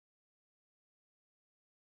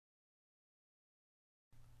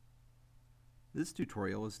This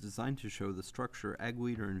tutorial is designed to show the structure Ag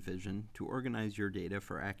Leader envisioned to organize your data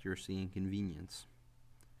for accuracy and convenience.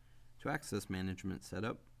 To access Management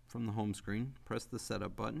Setup, from the home screen, press the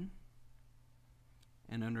Setup button,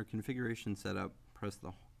 and under Configuration Setup, press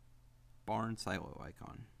the barn silo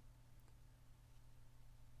icon.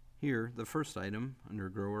 Here, the first item, under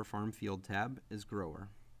Grower Farm Field tab, is Grower.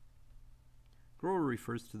 Grower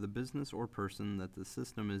refers to the business or person that the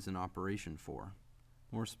system is in operation for.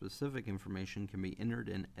 More specific information can be entered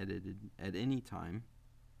and edited at any time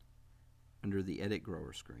under the Edit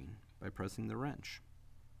Grower screen by pressing the wrench.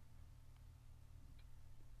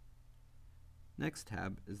 Next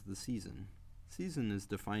tab is the season. Season is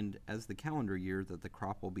defined as the calendar year that the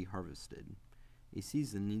crop will be harvested. A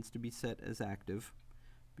season needs to be set as active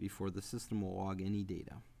before the system will log any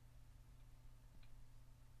data.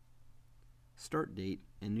 Start date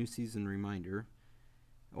and new season reminder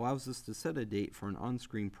allows us to set a date for an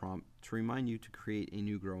on-screen prompt to remind you to create a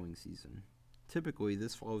new growing season. Typically,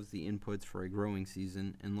 this follows the inputs for a growing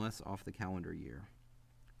season and less off the calendar year.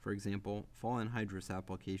 For example, fall anhydrous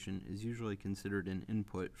application is usually considered an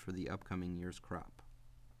input for the upcoming year's crop.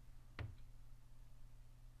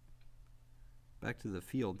 Back to the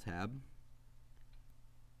Field tab.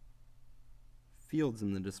 Fields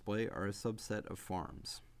in the display are a subset of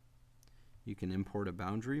farms. You can import a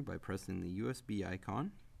boundary by pressing the USB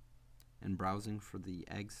icon and browsing for the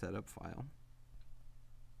Ag Setup file.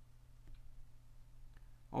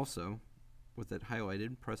 Also, with it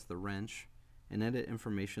highlighted, press the wrench and edit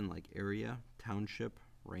information like area, township,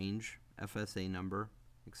 range, FSA number,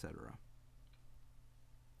 etc.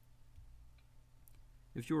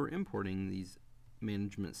 If you are importing these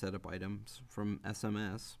management setup items from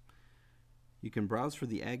SMS, you can browse for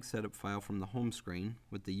the Ag Setup file from the home screen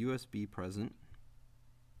with the USB present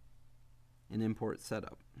and import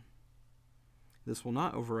setup. This will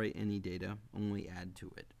not overwrite any data, only add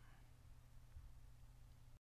to it.